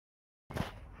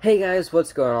Hey guys,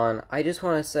 what's going on? I just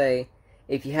want to say,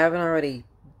 if you haven't already,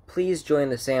 please join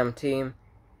the Sam team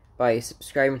by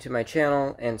subscribing to my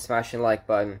channel and smashing the like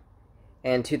button.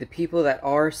 And to the people that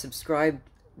are subscribed,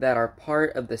 that are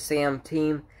part of the Sam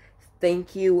team,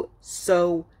 thank you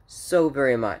so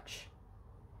very much.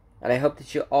 And I hope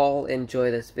that you all enjoy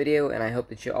this video, and I hope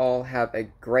that you all have a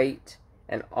great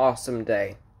and awesome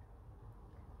day.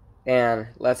 And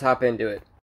let's hop into it.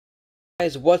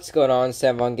 Guys, what's going on?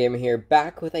 Sam Von Gamer here,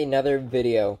 back with another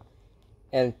video.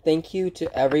 And thank you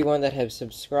to everyone that has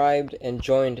subscribed and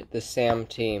joined the Sam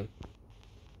team.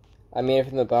 I mean it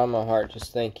from the bottom of my heart,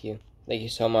 just thank you. Thank you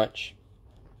so much.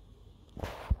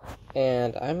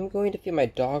 And I'm going to feed my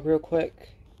dog real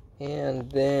quick,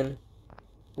 and then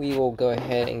we will go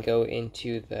ahead and go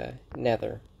into the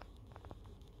nether.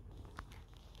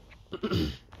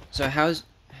 So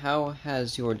how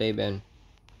has your day been?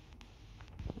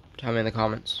 Tell me in the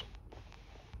comments.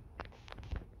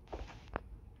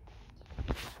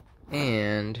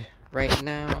 And right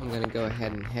now I'm gonna go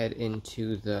ahead and head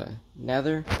into the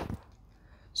nether.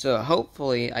 So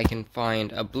hopefully I can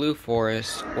find a blue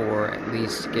forest, or at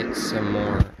least get some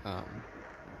more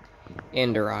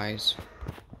ender eyes.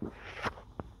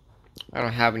 I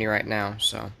don't have any right now,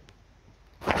 so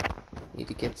need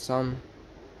to get some.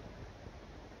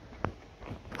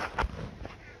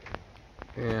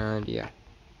 And yeah.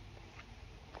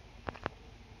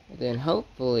 Then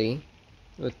hopefully,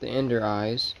 with the ender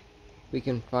eyes, we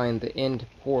can find the end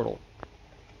portal.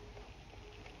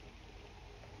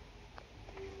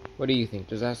 What do you think?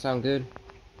 Does that sound good?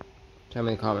 Tell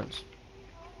me in the comments.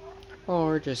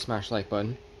 Or just smash the like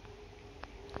button.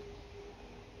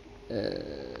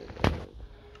 Okay,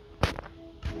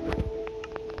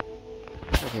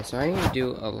 so I need to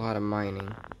do a lot of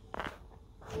mining.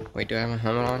 Wait, do I have my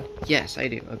helmet on? Yes, I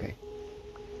do. Okay.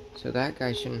 So that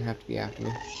guy shouldn't have to be after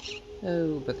me.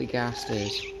 Oh, but the ghast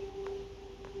is.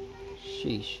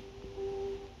 Sheesh.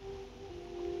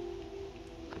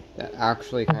 That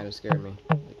actually kind of scared me.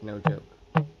 Like, no joke.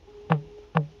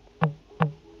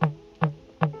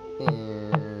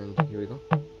 And here we go.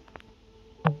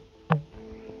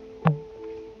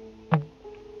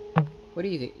 What do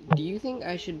you think? Do you think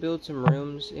I should build some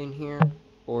rooms in here?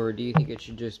 Or do you think it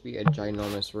should just be a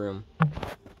ginormous room?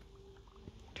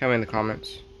 Tell me in the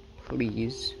comments,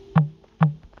 please.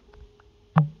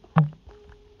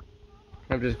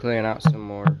 I'm just clearing out some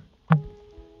more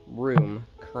room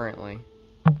currently.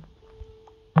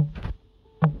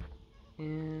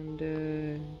 And,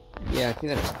 yeah, I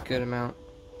think that's a good amount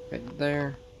right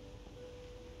there.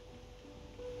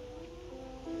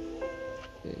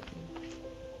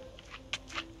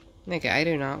 Okay, I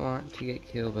do not want to get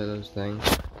killed by those things.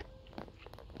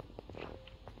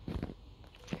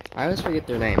 I always forget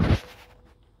their name.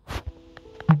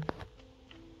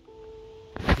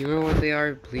 If you remember what they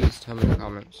are, please tell me in the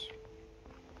comments.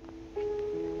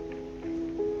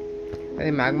 Are they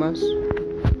magmas?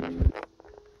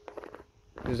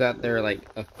 Is that their, like,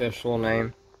 official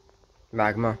name?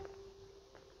 Magma?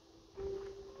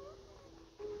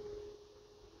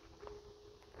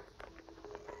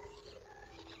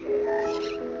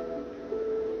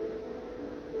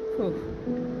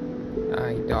 Whew.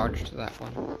 I dodged that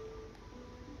one.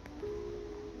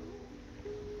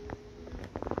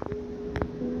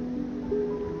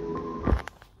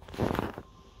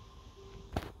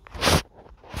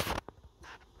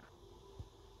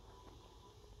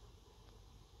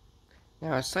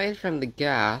 Now, aside from the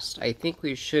ghast, I think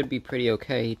we should be pretty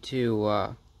okay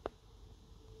to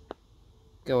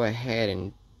go ahead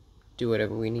and do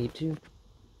whatever we need to.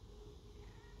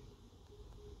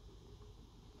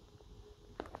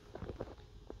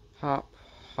 Hop,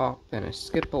 hop, and a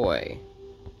skip away.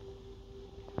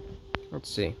 Let's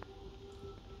see.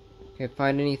 Can I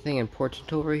find anything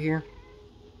important over here?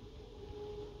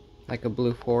 Like a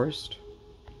blue forest?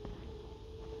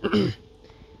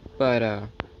 But,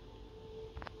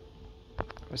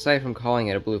 aside from calling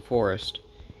it a blue forest,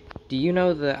 do you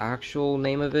know the actual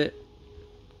name of it?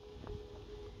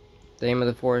 The name of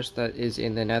the forest that is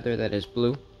in the nether that is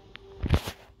blue?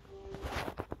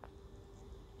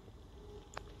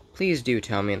 Please do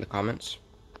tell me in the comments.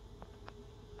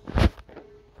 I'm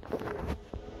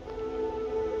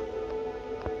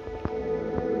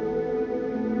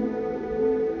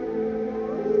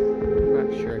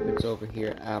not sure if it's over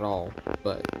here at all,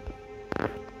 but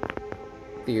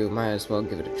you might as well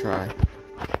give it a try.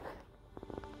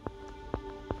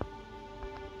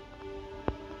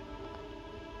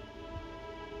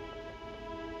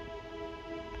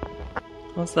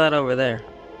 What's that over there?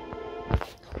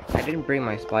 I didn't bring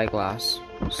my spyglass,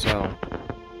 so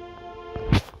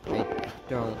I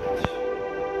don't.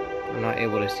 I'm not not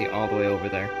able to see all the way over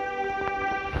there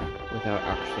without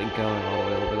actually going all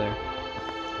the way over there.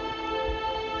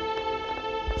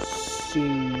 So,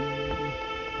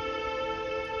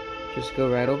 just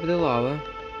go right over the lava,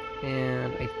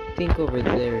 and I think over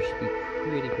there should be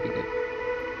pretty good.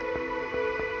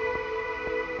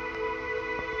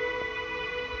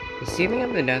 The ceiling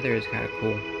of the Nether is kind of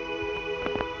cool.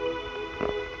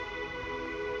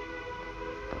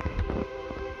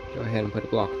 Go ahead and put a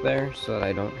block there so that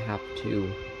I don't have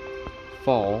to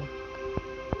fall.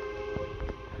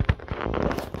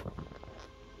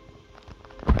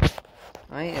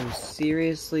 I am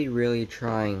seriously really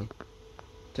trying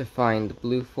to find the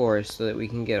blue forest so that we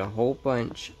can get a whole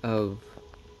bunch of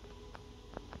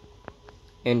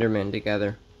Endermen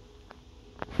together.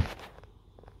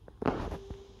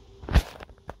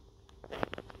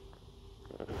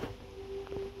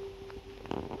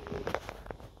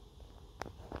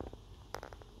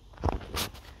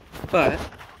 But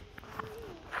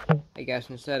I guess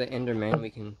instead of Enderman, we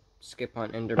can skip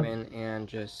on Enderman and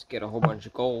just get a whole bunch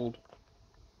of gold.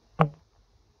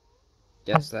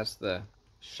 Guess that's the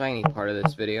shiny part of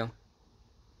this video.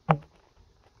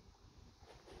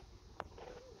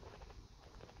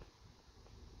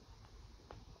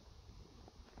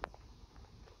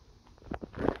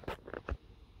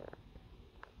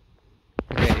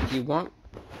 Okay,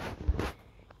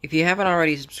 if you haven't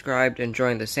already subscribed and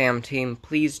joined the Sam team,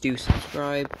 please do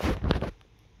subscribe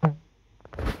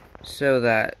so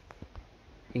that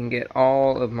you can get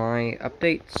all of my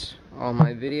updates, all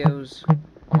my videos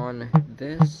on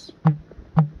this.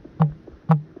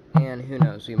 And who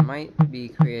knows, we might be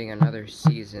creating another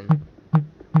season,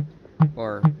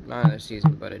 or not another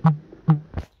season, but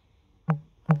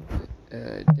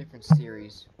a different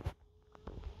series.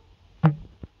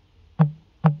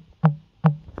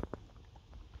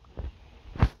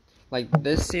 Like,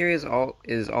 this series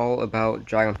is all about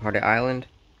Dragon Party Island,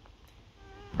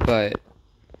 but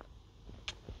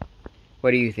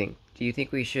what do you think? Do you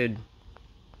think we should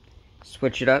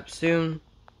switch it up soon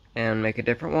and make a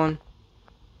different one?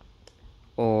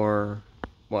 Or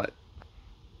what?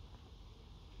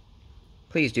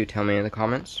 Please do tell me in the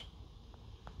comments.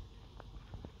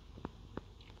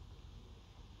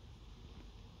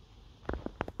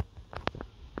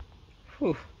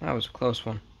 Whew, that was a close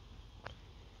one.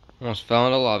 Almost fell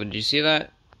into lava. Did you see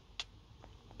that?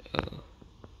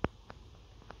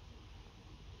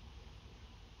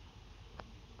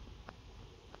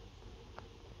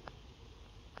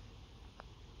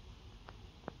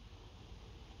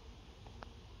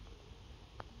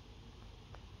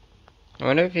 I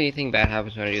wonder if anything bad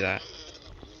happens when I do that.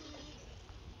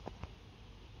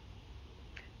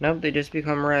 Nope, they just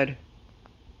become red.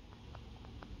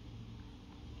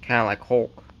 Kinda like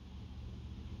Hulk.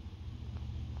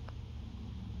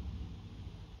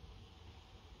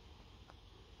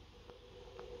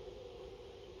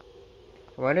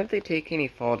 I wonder if they take any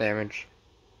fall damage.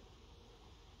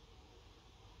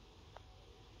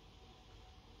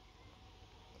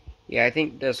 Yeah, I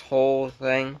think this whole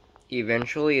thing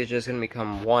eventually is just going to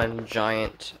become one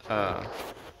giant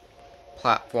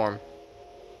platform.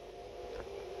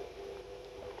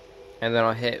 And then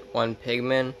I'll hit one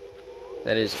pigman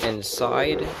that is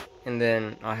inside, and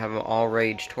then I'll have them all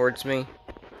rage towards me.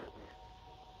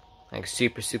 Like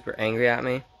super angry at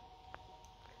me.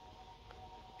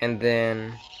 And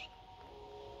then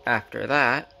after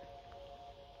that,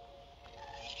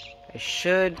 I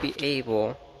should be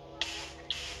able...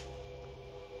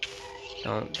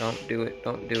 Don't do it,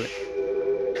 don't do it.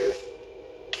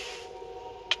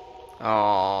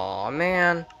 Aw,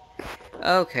 man.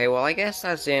 Okay, well, I guess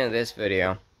that's the end of this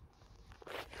video.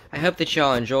 I hope that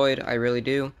y'all enjoyed, I really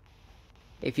do.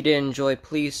 If you did enjoy,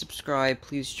 please subscribe,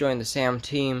 please join the Sam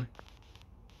team.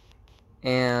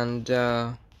 And,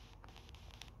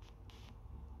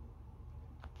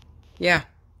 yeah.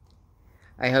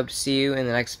 I hope to see you in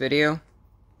the next video.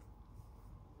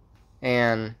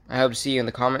 And I hope to see you in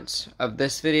the comments of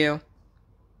this video.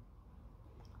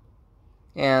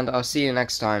 And I'll see you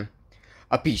next time.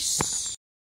 A peace.